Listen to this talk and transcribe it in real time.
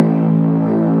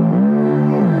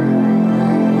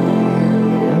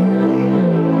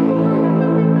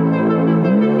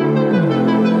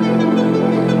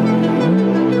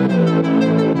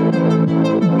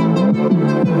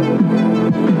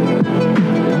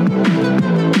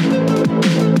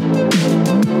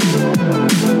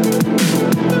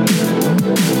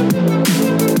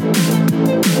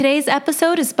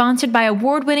episode is sponsored by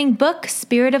award-winning book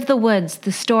Spirit of the Woods,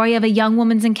 the story of a young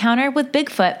woman's encounter with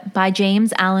Bigfoot by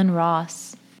James Allen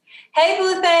Ross. Hey,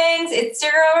 Boo Things, it's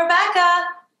your girl Rebecca.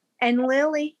 And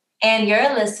Lily. And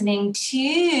you're listening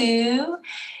to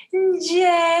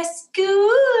Just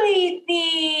Ghouly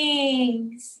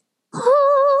Things.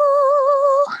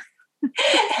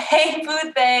 Hey,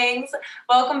 Boo Things.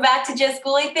 Welcome back to Just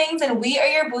Ghouly Things, and we are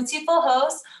your beautiful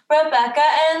hosts, Rebecca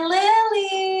and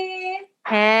Lily.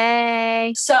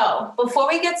 Hey. So, before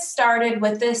we get started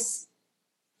with this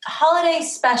holiday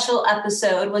special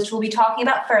episode, which we'll be talking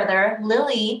about further,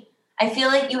 Lily, I feel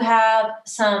like you have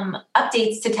some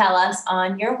updates to tell us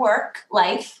on your work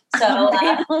life. So,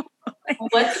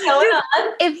 what's going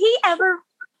on?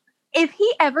 If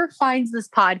he ever finds this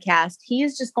podcast, he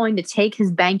is just going to take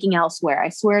his banking elsewhere. I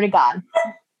swear to God.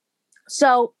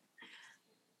 So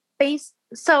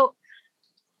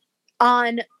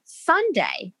on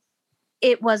Sunday,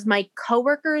 it was my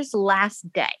coworker's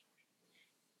last day.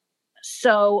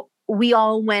 So we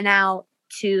all went out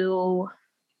to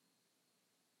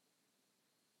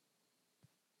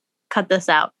cut this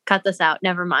out.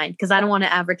 Never mind. Because I don't want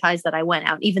to advertise that I went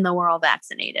out, even though we're all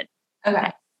vaccinated.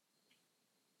 Okay.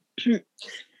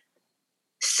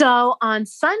 So on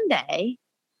Sunday,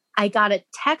 I got a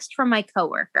text from my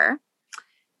coworker,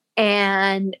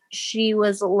 and she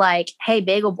was like, "Hey,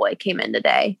 Bagel Boy came in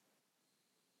today."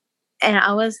 And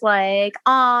I was like,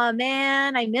 "Oh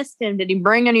man, I missed him. Did he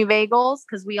bring any bagels?"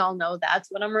 Because we all know that's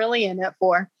what I'm really in it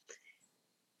for.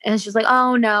 And she's like,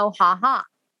 "Oh no, haha."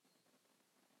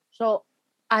 So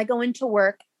I go into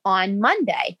work on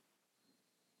Monday.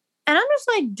 And I'm just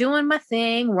like doing my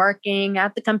thing, working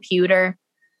at the computer.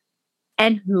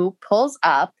 And who pulls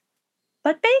up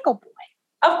but Bagel Boy?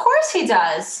 Of course he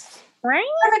does. Right?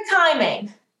 Perfect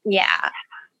timing. Yeah.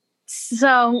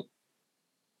 So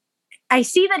I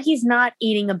see that he's not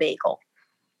eating a bagel.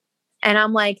 And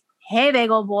I'm like, "Hey,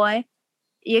 Bagel Boy,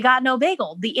 you got no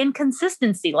bagel." The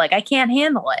inconsistency, like I can't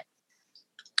handle it.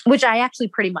 Which I actually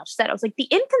pretty much said. I was like, the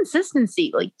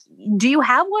inconsistency, like, do you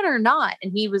have one or not?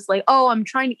 And he was like, "Oh, I'm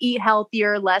trying to eat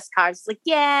healthier, less carbs." I was like,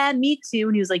 "Yeah, me too."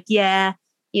 And he was like, "Yeah,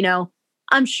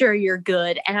 I'm sure you're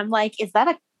good." And I'm like, is that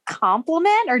a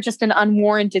compliment or just an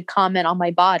unwarranted comment on my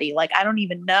body? Like, I don't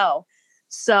even know.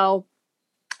 So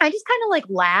I just kind of like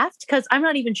laughed because I'm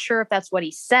not even sure if that's what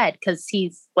he said, because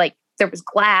he's like, there was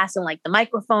glass and like the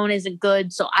microphone isn't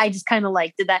good. So I just kind of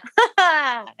like did that.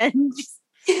 And just...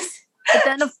 But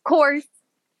then, of course,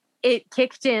 it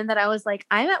kicked in that I was like,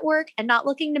 I'm at work and not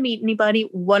looking to meet anybody.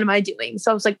 What am I doing?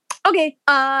 So I was like, "Okay,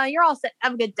 you're all set.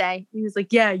 Have a good day." And he was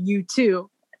like, "Yeah, you too."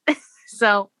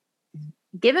 So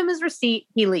give him his receipt.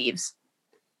 He leaves.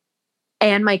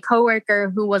 And my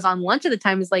coworker, who was on lunch at the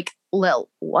time, is like, "Lil,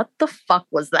 what the fuck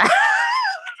was that?"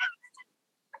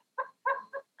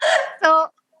 So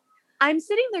I'm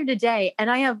sitting there today and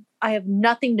I have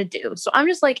nothing to do. So I'm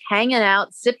just like hanging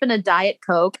out, sipping a Diet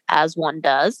Coke, as one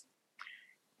does.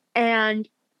 And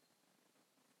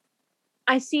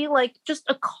I see like just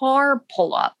a car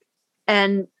pull up,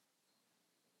 and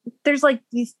there's like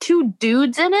these two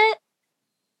dudes in it.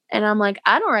 And I'm like,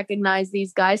 I don't recognize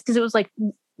these guys, because it was like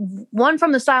one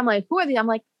from the side. I'm like, "Who are these?" I'm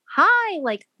like, "Hi,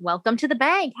 like, welcome to the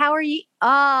bank. How are you?"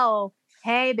 "Oh,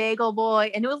 hey, Bagel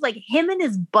Boy." And it was like him and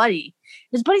his buddy.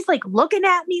 His buddy's like looking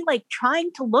at me, like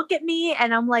trying to look at me.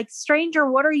 And I'm like, "Stranger,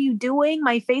 what are you doing?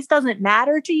 My face doesn't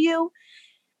matter to you."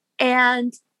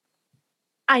 And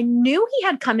I knew he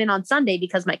had come in on Sunday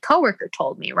because my coworker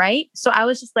told me, right? So I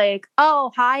was just like,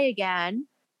 "Oh, hi again."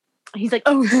 He's like,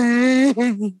 "Oh, hey."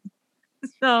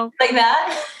 So Like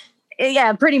that?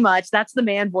 Yeah, pretty much. That's the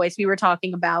man voice we were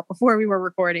talking about before we were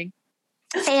recording.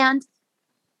 And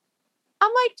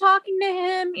I'm like talking to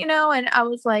him, and I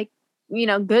was like,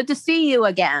 "Good to see you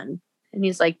again." And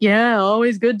he's like, "Yeah,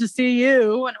 always good to see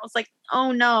you." And I was like,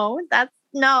 "Oh no,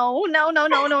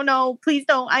 no. Please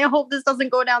don't. I hope this doesn't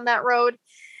go down that road."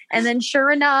 And then sure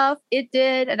enough, it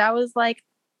did. And I was like,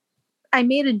 I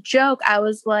made a joke. I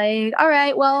was like, "All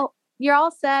right, well, you're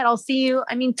all set. I'll see you.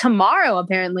 I mean, tomorrow,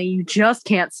 apparently you just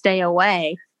can't stay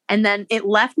away." And then it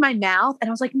left my mouth and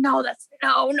I was like, "No, that's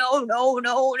no.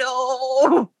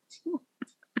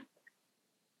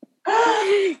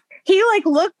 He like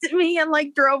looked at me and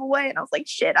like drove away, and I was like,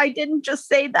 "Shit, I didn't just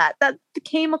say that. That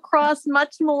came across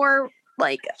much more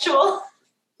like, Sure.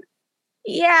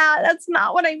 Yeah, that's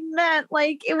not what I meant.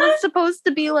 Like, it was supposed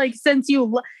to be like, since you know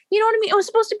what I mean? It was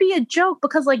supposed to be a joke,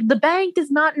 because like the bank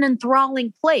is not an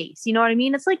enthralling place. You know what I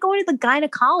mean? It's like going to the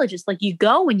gynecologist. Like, you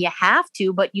go when you have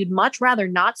to, but you'd much rather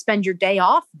not spend your day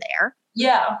off there."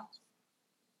 Yeah.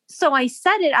 So I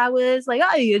said it. I was like,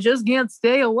 oh, you just can't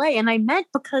stay away. And I meant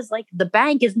because like the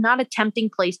bank is not a tempting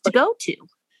place to go to.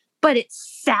 But it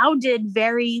sounded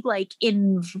very like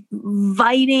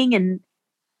inviting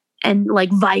and like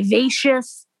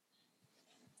vivacious.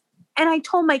 And I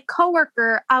told my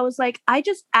coworker, I was like, I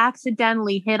just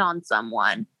accidentally hit on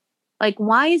someone. Like,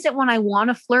 why is it when I want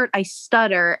to flirt, I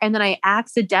stutter, and then I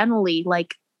accidentally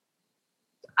like,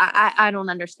 I don't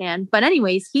understand. But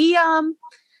anyways, he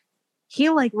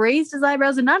like raised his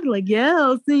eyebrows and nodded like, yeah,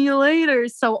 I'll see you later.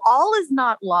 So all is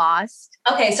not lost.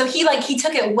 Okay, so he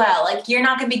took it well. Like, you're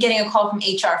not going to be getting a call from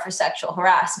HR for sexual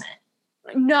harassment.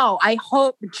 No, I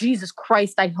hope, Jesus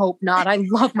Christ, I hope not. I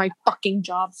love my fucking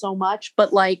job so much,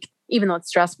 but like, even though it's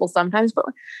stressful sometimes, but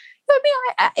I mean,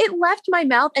 it left my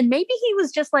mouth, and maybe he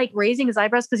was just like raising his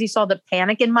eyebrows because he saw the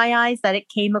panic in my eyes, that it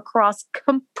came across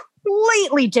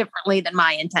completely differently than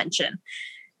my intention,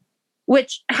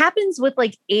 which happens with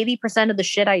like 80% of the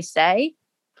shit I say.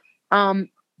 But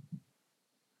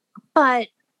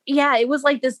yeah, it was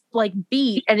like this like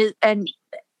beat, and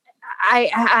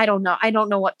I don't know. I don't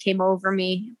know what came over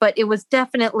me, but it was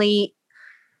definitely,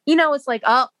 it's like,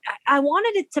 oh, I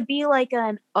wanted it to be like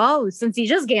since you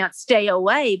just can't stay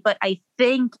away. But I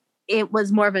think it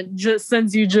was more of a just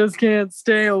since you just can't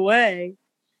stay away.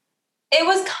 It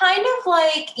was kind of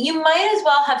like, you might as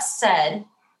well have said,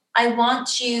 I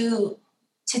want you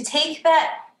to take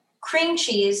that cream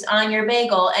cheese on your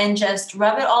bagel and just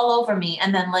rub it all over me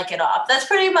and then lick it off. That's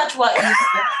pretty much what you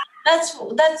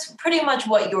that's pretty much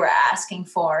what you were asking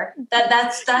for.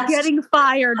 That's getting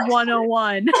fired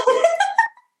 101.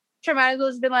 She might as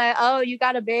well have been like, oh, you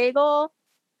got a bagel?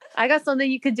 I got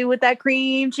something you could do with that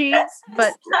cream cheese.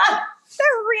 But there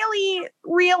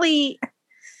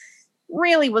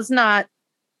really was not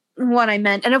what I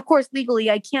meant. And of course, legally,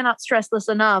 I cannot stress this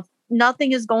enough.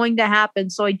 Nothing is going to happen.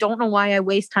 So I don't know why I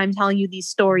waste time telling you these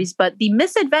stories, but the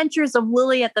misadventures of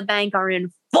Lily at the bank are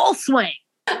in full swing.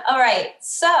 All right.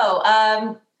 So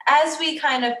as we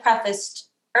kind of prefaced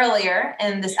earlier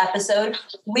in this episode,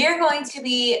 we're going to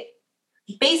be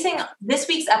basing this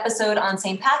week's episode on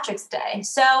St. Patrick's Day.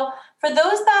 So for those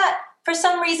that for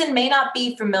some reason may not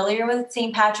be familiar with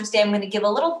St. Patrick's Day, I'm going to give a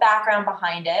little background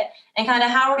behind it and kind of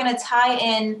how we're going to tie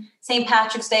in St.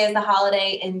 Patrick's Day as the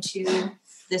holiday into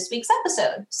this week's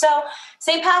episode. So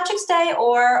St. Patrick's Day,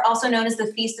 or also known as the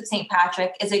Feast of St.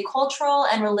 Patrick, is a cultural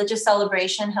and religious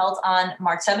celebration held on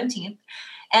March 17th.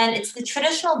 And it's the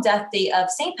traditional death date of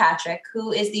St. Patrick,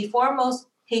 who is the foremost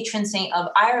patron saint of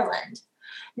Ireland.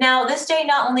 Now, this day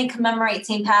not only commemorates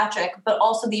St. Patrick, but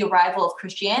also the arrival of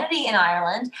Christianity in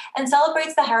Ireland and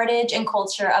celebrates the heritage and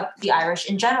culture of the Irish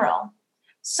in general.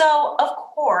 So, of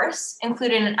course,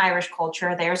 included in Irish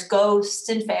culture, there's ghosts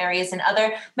and fairies and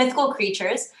other mythical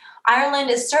creatures. Ireland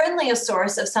is certainly a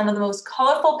source of some of the most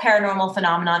colorful paranormal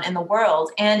phenomenon in the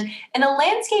world. And in a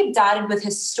landscape dotted with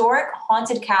historic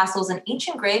haunted castles and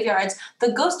ancient graveyards,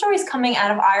 the ghost stories coming out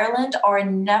of Ireland are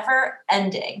never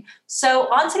ending. So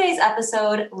on today's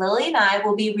episode, Lily and I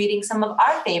will be reading some of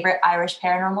our favorite Irish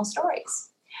paranormal stories.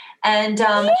 And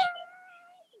some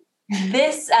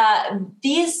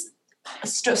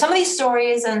of these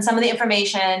stories and some of the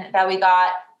information that we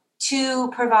got to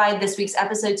provide this week's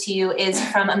episode to you is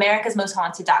from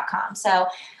americasmosthaunted.com. So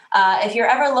if you're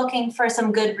ever looking for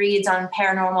some good reads on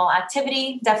paranormal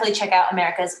activity, definitely check out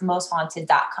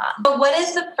americasmosthaunted.com. But what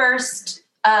is the first,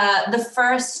 I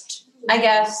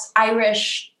guess,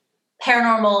 Irish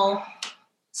paranormal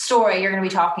story you're going to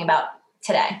be talking about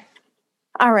today?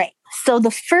 All right. So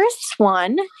the first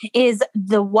one is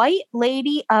the White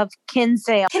Lady of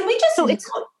Kinsale. Can we just note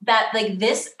that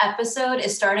this episode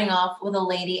is starting off with a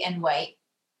lady in white?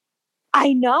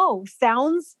 I know.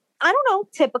 Sounds, I don't know,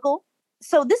 typical.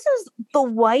 So this is the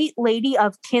White Lady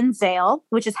of Kinsale,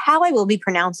 which is how I will be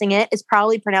pronouncing it. It's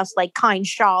probably pronounced like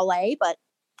Kinshale, but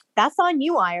that's on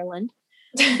you, Ireland.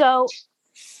 So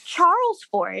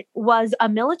Charlesfort was a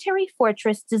military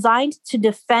fortress designed to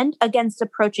defend against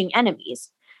approaching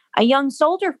enemies. A young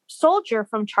soldier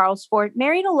from Charlesfort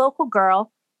married a local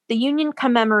girl. The union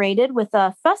commemorated with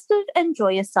a festive and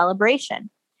joyous celebration.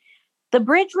 The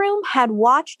bridge room had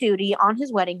watch duty on his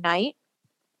wedding night,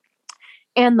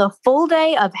 and the full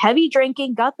day of heavy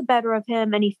drinking got the better of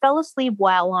him, and he fell asleep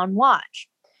while on watch.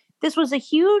 This was a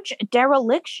huge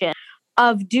dereliction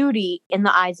of duty in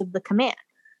the eyes of the command.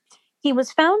 He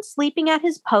was found sleeping at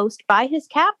his post by his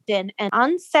captain and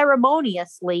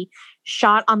unceremoniously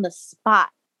shot on the spot.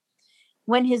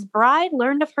 When his bride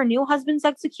learned of her new husband's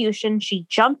execution, she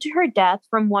jumped to her death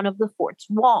from one of the fort's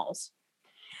walls.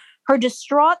 Her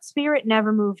distraught spirit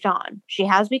never moved on. She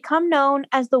has become known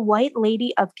as the White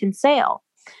Lady of Kinsale.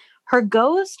 Her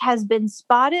ghost has been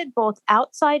spotted both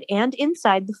outside and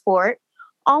inside the fort,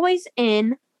 always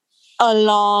in a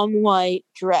long white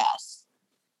dress.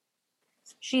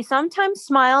 She sometimes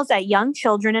smiles at young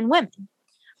children and women.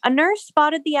 A nurse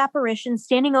spotted the apparition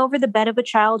standing over the bed of a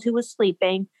child who was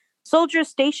sleeping. Soldiers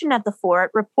stationed at the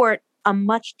fort report a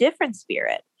much different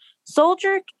spirit.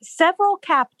 Several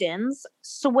captains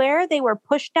swear they were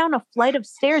pushed down a flight of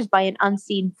stairs by an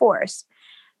unseen force.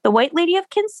 The White Lady of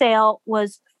Kinsale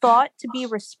was thought to be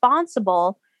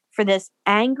responsible for this,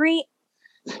 angry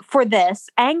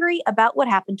about what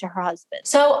happened to her husband.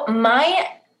 So my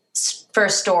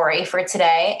first story for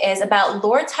today is about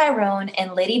Lord Tyrone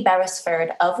and Lady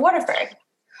Beresford of Waterford.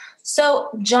 So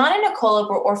John and Nicola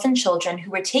were orphan children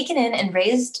who were taken in and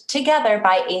raised together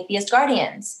by atheist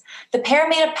guardians. The pair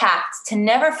made a pact to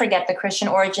never forget the Christian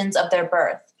origins of their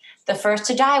birth. The first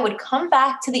to die would come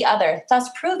back to the other, thus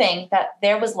proving that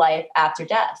there was life after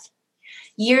death.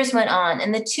 Years went on,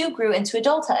 and the two grew into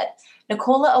adulthood.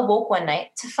 Nicola awoke one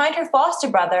night to find her foster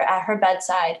brother at her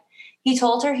bedside. He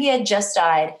told her he had just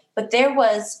died, but there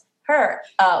was her.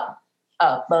 Okay,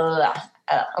 I'm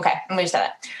going to say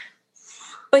that.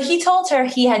 But he told her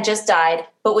he had just died,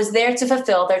 but was there to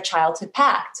fulfill their childhood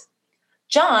pact.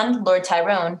 John, Lord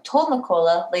Tyrone, told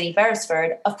Nicola, Lady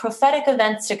Beresford, of prophetic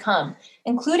events to come,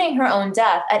 including her own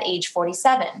death at age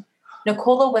 47.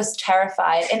 Nicola was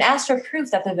terrified and asked for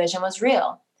proof that the vision was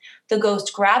real. The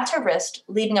ghost grabbed her wrist,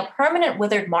 leaving a permanent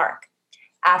withered mark.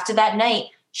 After that night,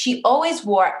 she always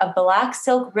wore a black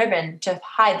silk ribbon to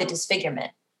hide the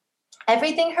disfigurement.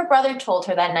 Everything her brother told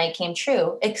her that night came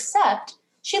true, except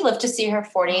she lived to see her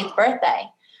 48th birthday.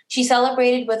 She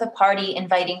celebrated with a party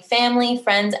inviting family,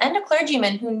 friends, and a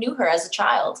clergyman who knew her as a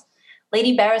child.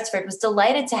 Lady Beresford was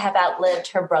delighted to have outlived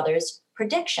her brother's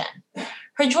prediction.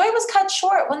 Her joy was cut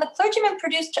short when the clergyman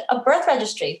produced a birth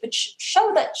registry, which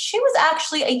showed that she was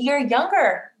actually a year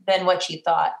younger than what she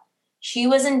thought. She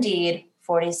was indeed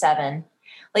 47.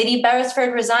 Lady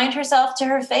Beresford resigned herself to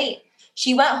her fate.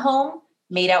 She went home,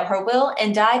 made out her will,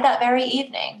 and died that very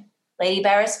evening. Lady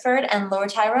Beresford and Lord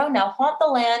Tyrone now haunt the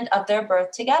land of their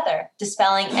birth together,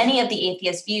 dispelling any of the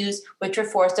atheist views which were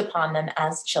forced upon them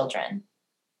as children.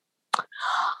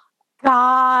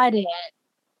 Got it.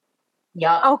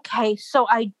 Yeah. Okay, so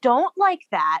I don't like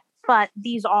that, but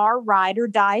these are ride or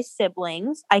die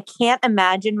siblings. I can't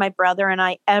imagine my brother and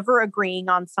I ever agreeing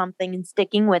on something and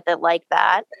sticking with it like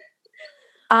that.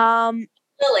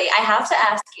 Lily, I have to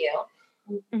ask you,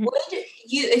 would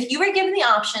you, if you were given the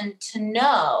option to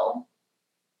know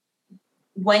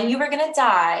when you were going to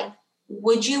die,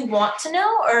 would you want to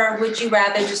know, or would you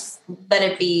rather just let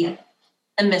it be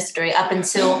a mystery up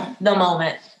until the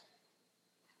moment?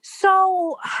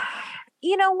 So,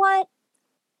 you know what?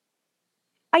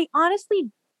 I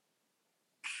honestly,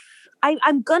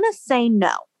 I'm going to say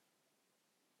no.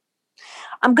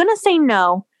 I'm going to say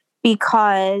no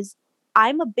because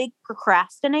I'm a big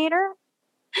procrastinator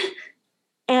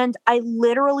and I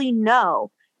literally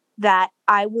know that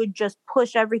I would just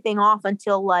push everything off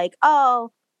until like,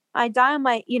 oh, I die on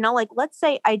my, like, let's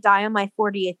say I die on my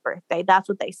 48th birthday. That's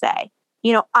what they say.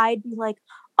 I'd be like,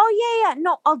 oh, yeah,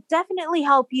 no, I'll definitely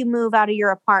help you move out of your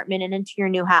apartment and into your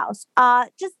new house.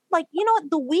 Just like,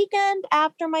 the weekend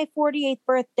after my 48th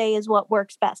birthday is what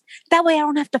works best. That way I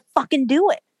don't have to fucking do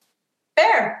it.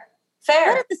 Fair.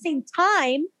 But at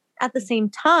the same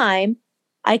time,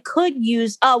 I could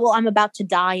use, I'm about to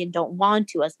die and don't want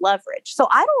to as leverage. So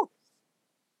I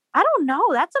don't know.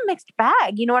 That's a mixed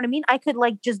bag. You know what I mean? I could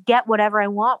like just get whatever I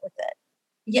want with it.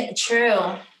 Yeah,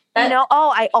 true.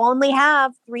 I only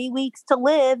have 3 weeks to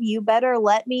live. You better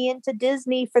let me into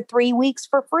Disney for 3 weeks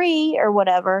for free or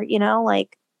whatever,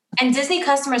 And Disney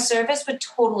customer service would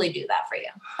totally do that for you.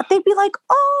 They'd be like,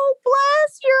 oh,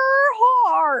 bless your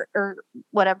heart or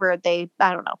whatever I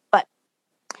don't know. But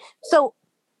so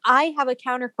I have a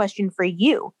counter question for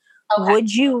you. Okay.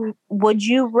 Would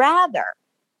you rather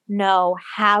know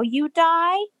how you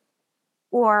die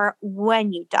or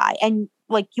when you die? And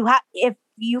like you have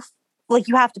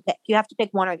to pick. You have to pick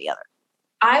one or the other.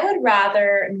 I would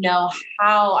rather know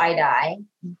how I die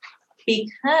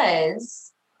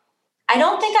because I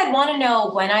don't think I'd want to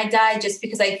know when I die just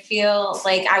because I feel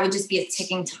like I would just be a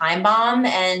ticking time bomb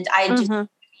and I'd just be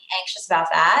anxious about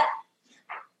that.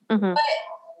 Mm-hmm. But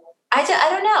I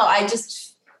don't know. I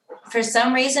just, for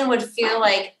some reason, would feel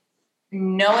like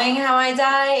knowing how I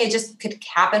die, it just could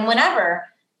happen whenever,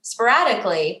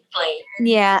 sporadically.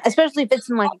 Yeah, especially if it's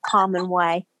in like a common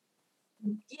way.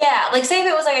 Yeah, like say if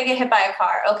it was like I get hit by a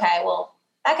car. Okay, well,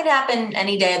 that could happen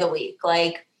any day of the week.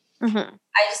 Like, I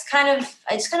just kind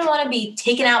of want to be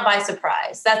taken out by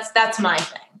surprise. That's my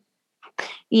thing.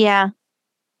 Yeah.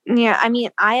 Yeah, I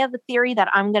mean, I have a theory that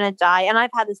I'm going to die, and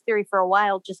I've had this theory for a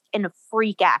while, just in a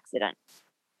freak accident.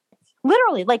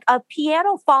 Literally, like a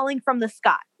piano falling from the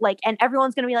sky. Like, and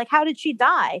everyone's going to be like, how did she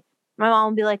die? My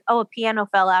mom will be like, oh, a piano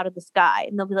fell out of the sky.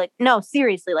 And they'll be like, no,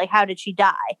 seriously, like, how did she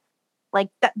die? Like,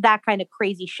 that kind of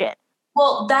crazy shit.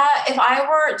 Well, that, if I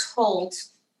were told,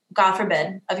 God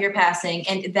forbid, of your passing,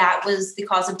 and that was the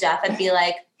cause of death, I'd be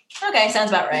like, okay, sounds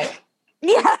about right.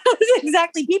 Yeah,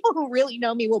 exactly. People who really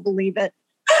know me will believe it.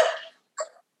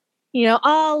 You know,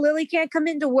 oh, Lily can't come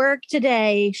into work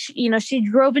today. She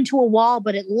drove into a wall,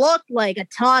 but it looked like a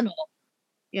tunnel.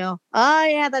 You know, oh,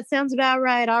 yeah, that sounds about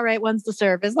right. All right, when's the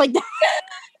service? Like that.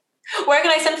 Where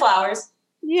can I send flowers?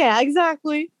 Yeah,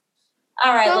 exactly.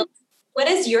 All right, well, what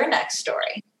is your next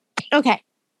story? Okay.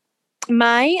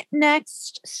 My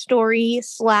next story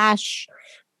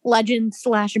 / legend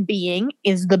 / being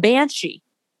is the Banshee.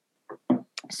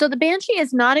 So the Banshee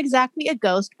is not exactly a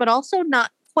ghost, but also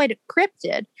not quite a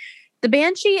cryptid. The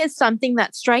Banshee is something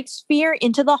that strikes fear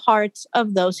into the hearts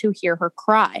of those who hear her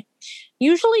cry.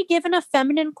 Usually given a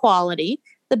feminine quality,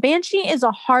 the Banshee is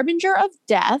a harbinger of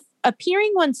death,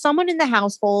 appearing when someone in the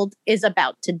household is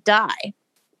about to die.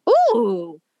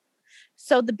 Ooh!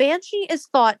 So the Banshee is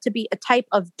thought to be a type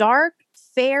of dark,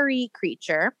 fairy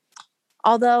creature.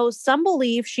 Although some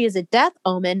believe she is a death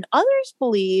omen, others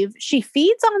believe she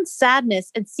feeds on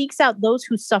sadness and seeks out those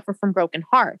who suffer from broken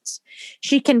hearts.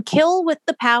 She can kill with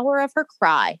the power of her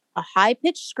cry, a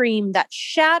high-pitched scream that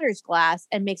shatters glass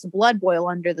and makes blood boil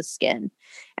under the skin.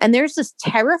 And there's this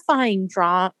terrifying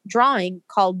drawing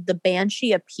called The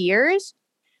Banshee Appears,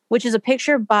 which is a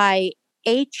picture by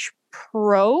H.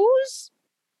 Prose,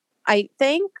 I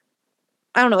think.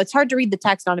 I don't know. It's hard to read the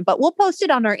text on it, but we'll post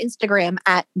it on our Instagram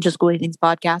at Just Ghouly Things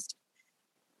Podcast.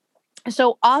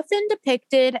 So often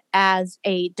depicted as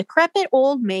a decrepit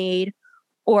old maid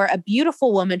or a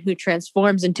beautiful woman who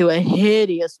transforms into a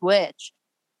hideous witch,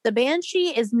 the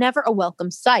Banshee is never a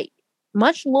welcome sight.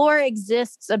 Much lore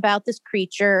exists about this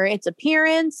creature, its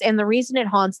appearance, and the reason it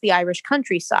haunts the Irish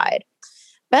countryside.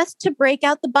 Best to break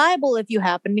out the Bible if you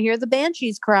happen to hear the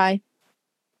Banshees cry.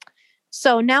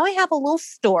 So now I have a little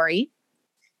story.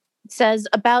 It says,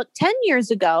 about 10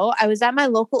 years ago, I was at my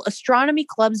local astronomy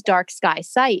club's dark sky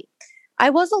site.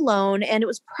 I was alone, and it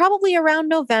was probably around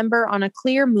November on a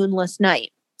clear, moonless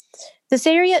night. This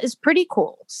area is pretty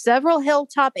cool. Several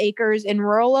hilltop acres in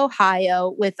rural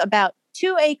Ohio with about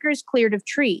 2 acres cleared of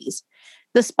trees.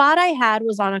 The spot I had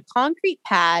was on a concrete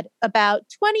pad about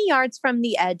 20 yards from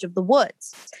the edge of the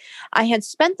woods. I had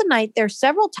spent the night there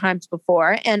several times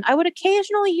before, and I would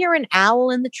occasionally hear an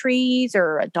owl in the trees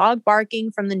or a dog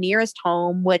barking from the nearest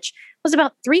home, which was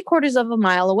about 3/4 of a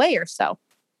mile away or so.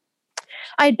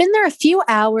 I had been there a few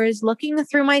hours looking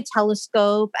through my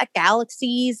telescope at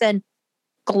galaxies and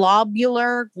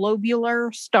globular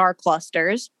star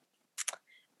clusters.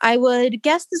 I would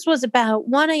guess this was about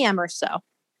 1 a.m. or so.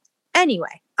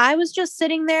 Anyway, I was just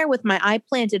sitting there with my eye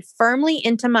planted firmly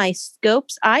into my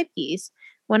scope's eyepiece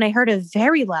when I heard a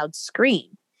very loud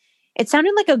scream. It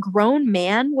sounded like a grown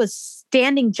man was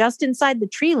standing just inside the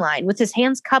tree line with his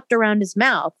hands cupped around his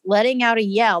mouth, letting out a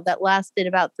yell that lasted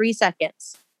about 3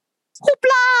 seconds.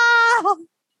 Hoopla!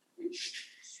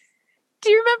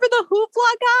 Do you remember the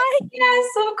hoopla guy? Yes,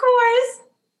 of course.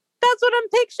 That's what I'm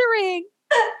picturing.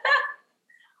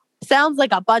 Sounds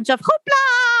like a bunch of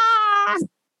hoopla!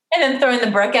 And then throwing the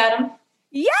brick at him.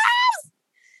 Yes!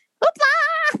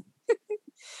 Hoopla!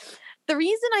 The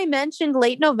reason I mentioned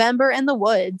late November and the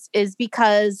woods is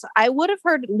because I would have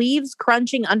heard leaves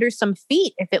crunching under some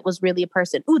feet if it was really a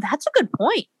person. Ooh, that's a good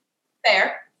point.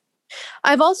 Fair.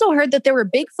 I've also heard that there were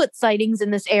Bigfoot sightings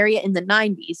in this area in the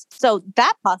 90s, so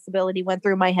that possibility went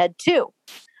through my head too.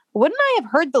 Wouldn't I have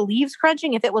heard the leaves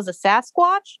crunching if it was a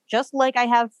Sasquatch, just like I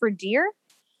have for deer?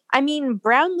 I mean,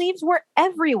 brown leaves were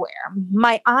everywhere.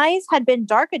 My eyes had been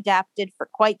dark adapted for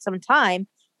quite some time,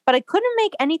 but I couldn't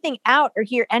make anything out or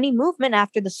hear any movement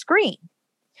after the scream.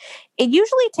 It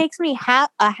usually takes me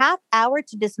a half hour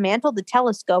to dismantle the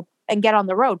telescope and get on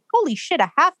the road. Holy shit,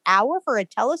 a half hour for a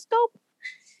telescope?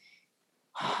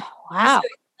 Wow.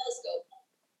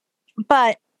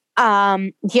 But,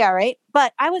 yeah, right.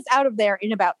 But I was out of there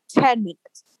in about 10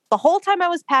 minutes. The whole time I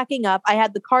was packing up, I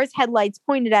had the car's headlights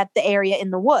pointed at the area in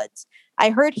the woods.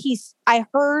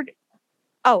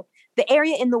 The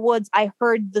area in the woods I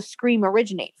heard the scream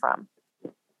originate from.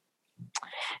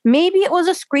 Maybe it was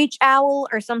a screech owl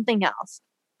or something else.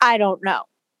 I don't know.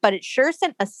 But it sure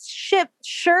sent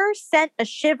a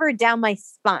shiver down my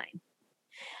spine.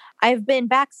 I've been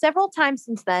back several times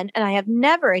since then, and I have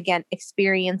never again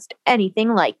experienced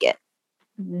anything like it.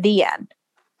 The end.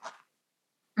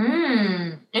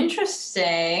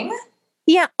 Interesting.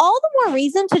 Yeah, all the more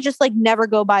reason to just like never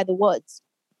go by the woods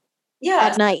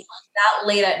at night. That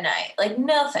late at night. Like,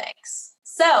 no thanks.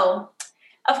 So,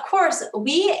 of course,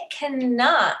 we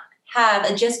cannot have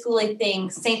a Just Ghoulie Thing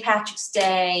St. Patrick's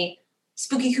Day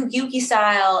spooky kooky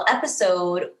style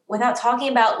episode without talking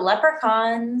about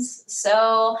leprechauns.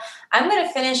 So I'm going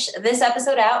to finish this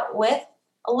episode out with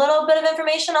a little bit of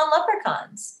information on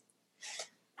leprechauns.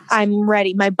 I'm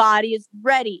ready. My body is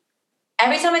ready.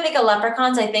 Every time I think of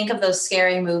leprechauns, I think of those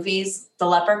scary movies, The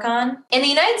Leprechaun. In the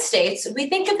United States, we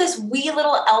think of this wee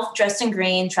little elf dressed in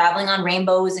green, traveling on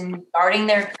rainbows and guarding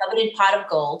their coveted pot of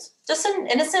gold. Just an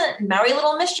innocent, merry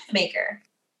little mischief maker.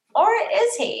 Or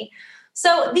is he?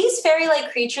 So these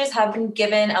fairy-like creatures have been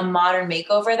given a modern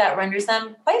makeover that renders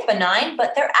them quite benign,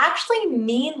 but they're actually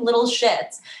mean little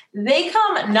shits. They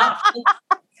come not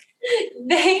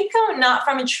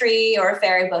from a tree or a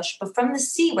fairy bush, but from the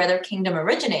sea where their kingdom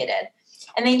originated.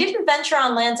 And they didn't venture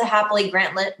on land to happily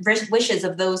grant wishes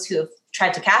of those who have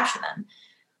tried to capture them.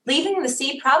 Leaving the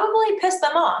sea probably pissed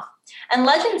them off. And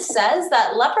legend says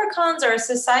that leprechauns are a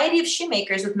society of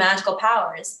shoemakers with magical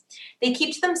powers. They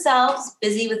keep to themselves,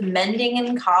 busy with mending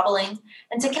and cobbling,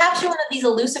 and to capture one of these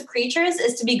elusive creatures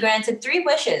is to be granted 3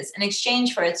 wishes in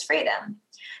exchange for its freedom.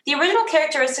 The original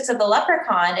characteristics of the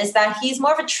leprechaun is that he's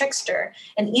more of a trickster,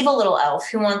 an evil little elf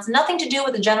who wants nothing to do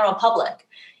with the general public.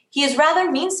 He is rather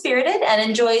mean-spirited and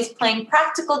enjoys playing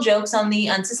practical jokes on the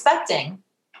unsuspecting.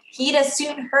 He'd as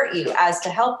soon hurt you as to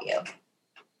help you.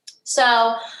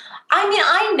 So, I mean,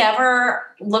 I never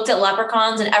looked at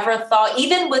leprechauns and ever thought,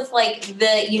 even with like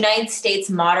the United States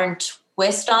modern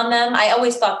twist on them, I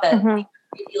always thought that they were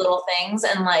creepy little things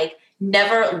and like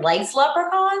never liked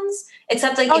leprechauns,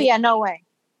 except like no way.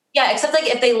 Yeah, except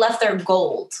like if they left their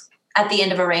gold at the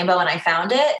end of a rainbow and I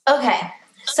found it. Okay,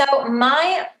 so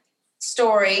my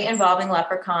story involving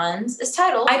leprechauns is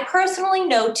titled, I personally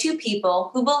know 2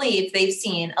 people who believe they've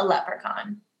seen a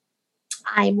leprechaun.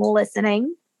 I'm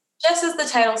listening. Just as the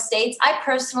title states, I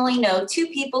personally know 2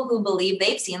 people who believe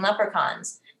they've seen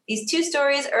leprechauns. These 2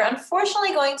 stories are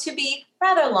unfortunately going to be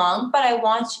rather long, but I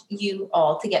want you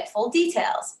all to get full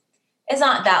details. It's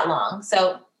not that long,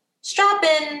 so strap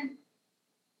in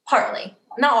partly,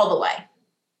 not all the way.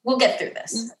 We'll get through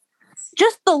this.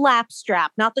 Just the lap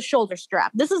strap, not the shoulder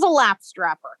strap. This is a lap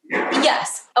strapper.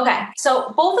 Yes. Okay.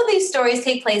 So both of these stories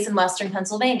take place in Western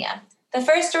Pennsylvania. The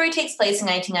first story takes place in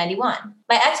 1991.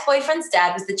 My ex-boyfriend's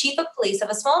dad was the chief of police of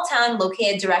a small town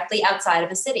located directly outside of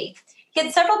a city. He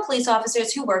had several police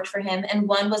officers who worked for him, and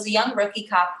one was a young rookie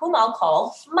cop whom I'll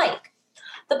call Mike.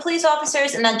 The police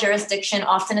officers in that jurisdiction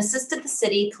often assisted the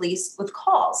city police with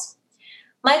calls.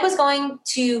 Mike was going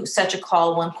to such a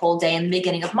call one cold day in the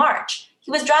beginning of March.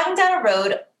 He was driving down a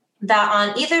road that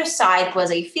on either side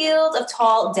was a field of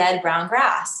tall, dead brown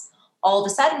grass. All of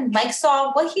a sudden, Mike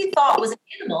saw what he thought was an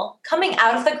animal coming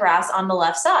out of the grass on the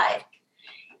left side.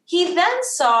 He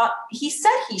said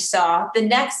he saw the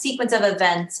next sequence of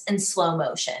events in slow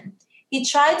motion. He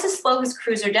tried to slow his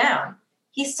cruiser down.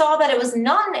 He saw that it was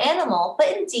not an animal,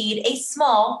 but indeed a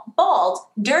small, bald,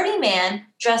 dirty man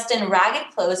dressed in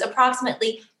ragged clothes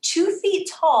approximately 2 feet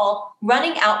tall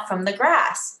running out from the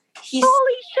grass.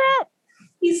 Holy shit!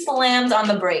 He slammed on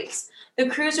the brakes. The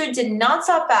cruiser did not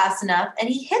stop fast enough, and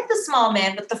he hit the small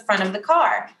man with the front of the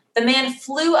car. The man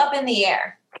flew up in the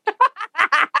air.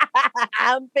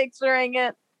 I'm picturing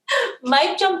it.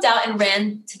 Mike jumped out and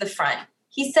ran to the front.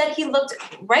 He said he looked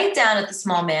right down at the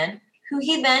small man, who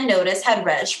he then noticed had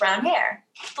reddish-brown hair.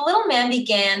 The little man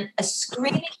began a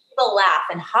screaming little laugh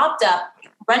and hopped up,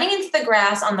 running into the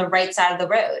grass on the right side of the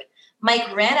road.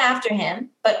 Mike ran after him,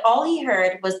 but all he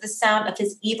heard was the sound of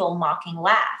his evil, mocking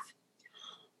laugh.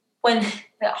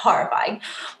 Horrifying.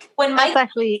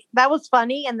 That was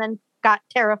funny and then got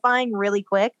terrifying really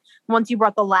quick once you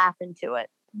brought the laugh into it.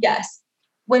 Yes.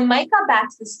 When Mike got back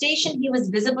to the station, he was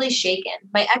visibly shaken.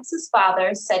 My ex's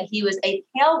father said he was a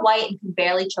pale white and could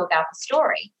barely choke out the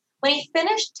story. When he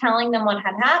finished telling them what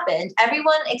had happened,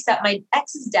 everyone except my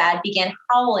ex's dad began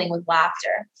howling with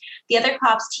laughter. The other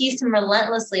cops teased him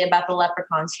relentlessly about the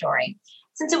leprechaun story.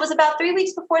 Since it was about 3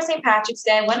 weeks before St. Patrick's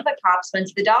Day, one of the cops went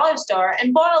to the dollar store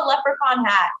and bought a leprechaun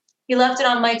hat. He left it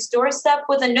on Mike's doorstep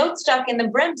with a note stuck in the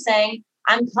brim saying,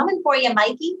 "I'm coming for you,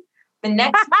 Mikey." The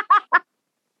next...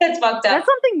 That's fucked up. That's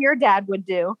something your dad would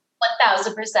do.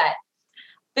 1,000%.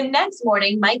 The next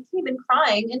morning, Mike came in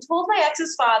crying and told my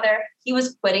ex's father he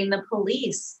was quitting the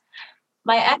police.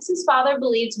 My ex's father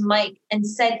believed Mike and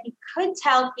said he could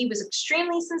tell he was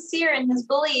extremely sincere in his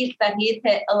belief that he had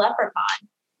hit a leprechaun.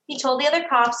 He told the other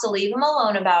cops to leave him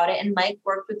alone about it, and Mike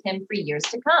worked with him for years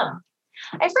to come.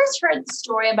 I first heard the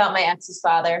story about my ex's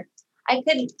father I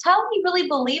could tell he really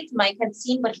believed Mike had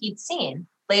seen what he'd seen.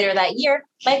 Later that year,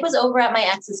 Mike was over at my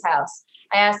ex's house.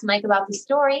 I asked Mike about the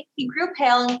story. He grew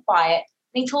pale and quiet,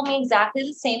 and he told me exactly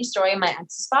the same story my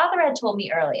ex's father had told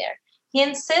me earlier. He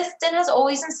insists and has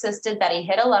always insisted that he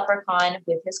hit a leprechaun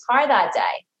with his car that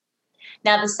day.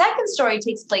 Now, the second story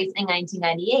takes place in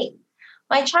 1998.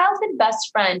 My childhood best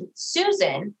friend,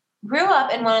 Susan, grew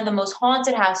up in one of the most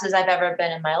haunted houses I've ever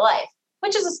been in my life,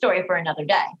 which is a story for another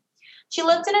day. She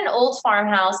lived in an old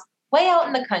farmhouse way out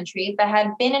in the country that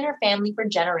had been in her family for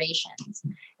generations.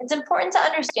 It's important to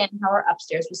understand how her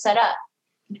upstairs was set up.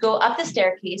 You'd go up the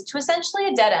staircase to essentially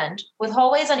a dead end with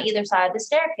hallways on either side of the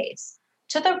staircase.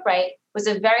 To the right was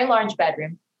a very large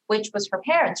bedroom, which was her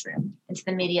parents' room. And to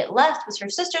the immediate left was her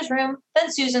sister's room,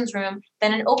 then Susan's room,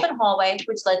 then an open hallway,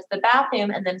 which led to the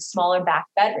bathroom, and then a smaller back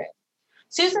bedroom.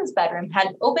 Susan's bedroom had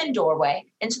an open doorway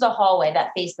into the hallway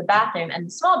that faced the bathroom and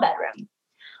the small bedroom.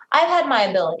 I've had my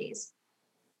abilities.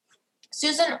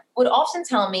 Susan would often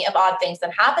tell me of odd things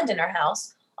that happened in her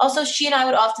house. Also, she and I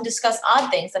would often discuss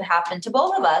odd things that happened to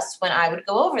both of us when I would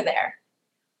go over there.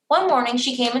 One morning,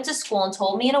 she came into school and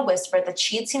told me in a whisper that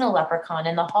she had seen a leprechaun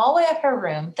in the hallway of her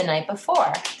room the night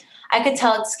before. I could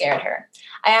tell it scared her.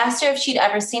 I asked her if she'd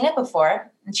ever seen it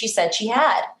before, and she said she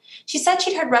had. She said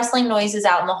she'd heard rustling noises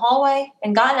out in the hallway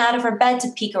and gotten out of her bed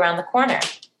to peek around the corner.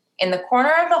 In the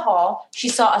corner of the hall, she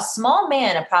saw a small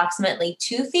man approximately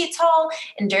 2 feet tall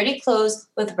in dirty clothes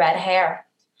with red hair.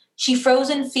 She froze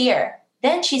in fear.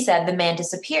 Then she said the man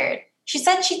disappeared. She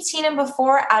said she'd seen him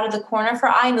before out of the corner of her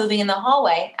eye moving in the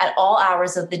hallway at all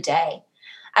hours of the day.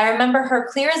 I remember her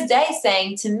clear as day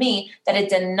saying to me that it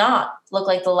did not look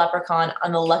like the leprechaun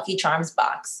on the Lucky Charms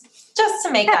box. Just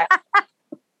to make that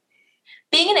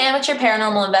Being an amateur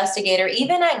paranormal investigator,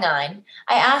 even at 9,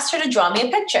 I asked her to draw me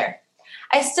a picture.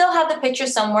 I still have the picture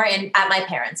somewhere at my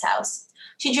parents' house.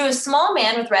 She drew a small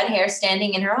man with red hair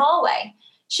standing in her hallway.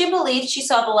 She believed she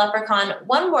saw the leprechaun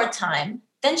one more time,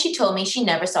 then she told me she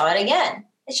never saw it again.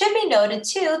 It should be noted,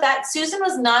 too, that Susan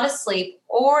was not asleep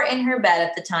or in her bed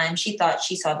at the time she thought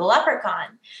she saw the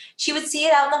leprechaun. She would see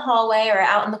it out in the hallway or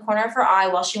out in the corner of her eye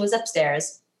while she was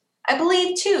upstairs. I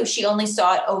believe, too, she only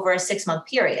saw it over a 6-month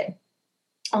period.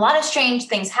 A lot of strange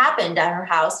things happened at her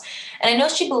house, and I know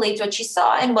she believed what she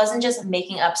saw and wasn't just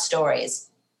making up stories.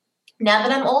 Now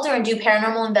that I'm older and do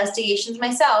paranormal investigations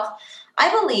myself, I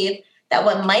believe that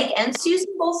what Mike and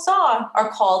Susan both saw are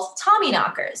called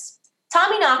Tommyknockers.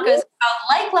 Tommyknockers are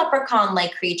like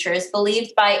leprechaun-like creatures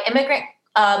believed by immigrant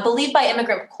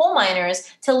coal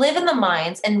miners to live in the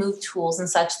mines and move tools and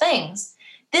such things.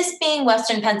 This being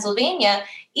Western Pennsylvania,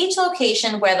 each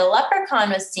location where the leprechaun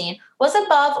was seen was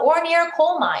above or near a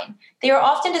coal mine. They were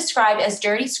often described as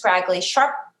dirty, scraggly,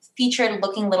 sharp-featured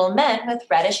looking little men with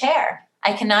reddish hair.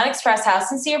 I cannot express how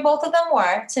sincere both of them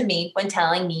were to me when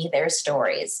telling me their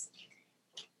stories.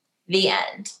 The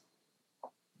end.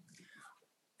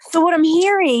 So what I'm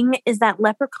hearing is that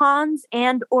leprechauns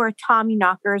and or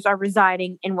Tommyknockers are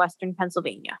residing in Western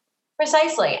Pennsylvania.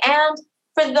 Precisely. And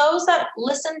for those that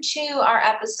listened to our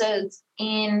episodes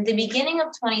in the beginning of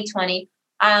 2020,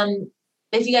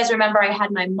 if you guys remember, I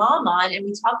had my mom on and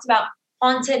we talked about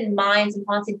haunted mines and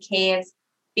haunted caves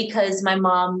because my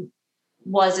mom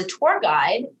was a tour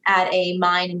guide at a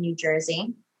mine in New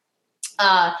Jersey.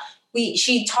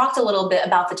 She talked a little bit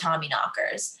about the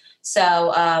Tommyknockers.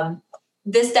 So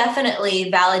this definitely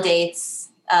validates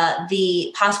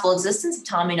the possible existence of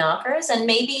Tommyknockers, and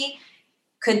maybe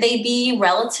could they be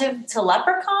relative to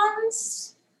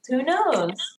leprechauns? Who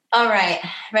knows? All right,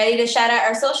 ready to shout out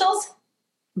our socials?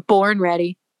 Born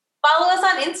ready. Follow us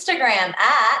on Instagram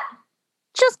at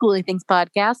Just Ghouly Things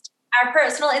Podcast. Our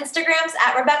personal Instagrams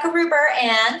at Rebecca Ruber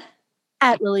and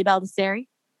At Lily Baldessari.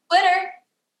 Twitter,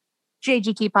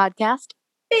 JGT Podcast.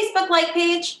 Facebook like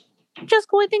page, Just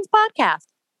Ghouly Things Podcast.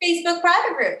 Facebook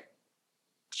private group.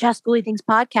 Just Ghouly Things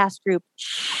Podcast group.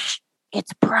 Shh,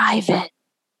 it's private.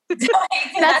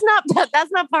 That's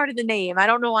not part of the name. I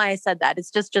don't know why I said that.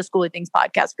 It's just Ghouly Things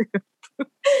Podcast group.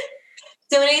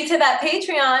 Donate to that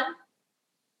Patreon.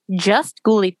 Just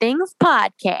Ghouly Things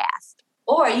Podcast.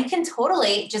 Or you can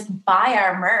totally just buy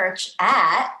our merch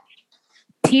at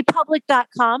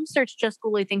tpublic.com, search Just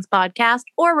Ghouly Things Podcast,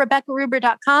 or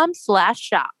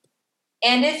RebeccaRuber.com/shop.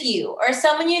 And if you or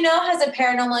someone you know has a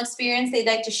paranormal experience they'd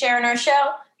like to share in our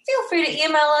show, feel free to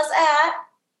email us at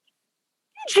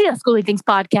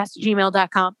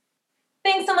JustGhoulyThingsPodcast@gmail.com.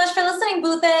 Thanks so much for listening,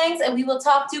 Boo Thangs, and we will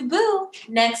talk to Boo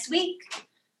next week.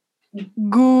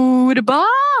 Goodbye.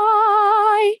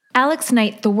 Alex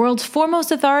Knight, the world's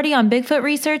foremost authority on Bigfoot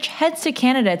research, heads to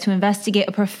Canada to investigate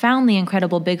a profoundly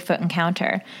incredible Bigfoot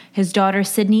encounter. His daughter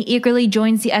Sydney eagerly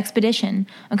joins the expedition.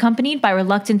 Accompanied by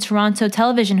reluctant Toronto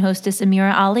television hostess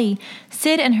Amira Ali,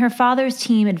 Sid and her father's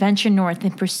team adventure north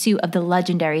in pursuit of the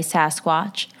legendary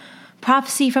Sasquatch.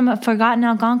 Prophecy from a forgotten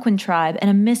Algonquin tribe and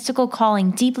a mystical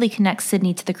calling deeply connects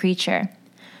Sydney to the creature.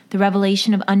 The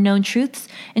revelation of unknown truths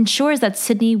ensures that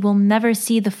Sydney will never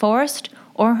see the forest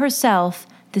or herself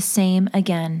the same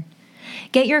again.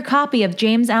 Get your copy of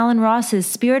James Allen Ross's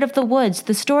Spirit of the Woods,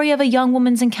 the story of a young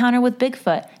woman's encounter with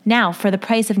Bigfoot, now for the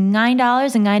price of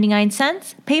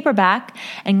 $9.99, paperback,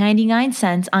 and 99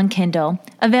 cents on Kindle.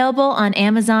 Available on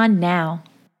Amazon now.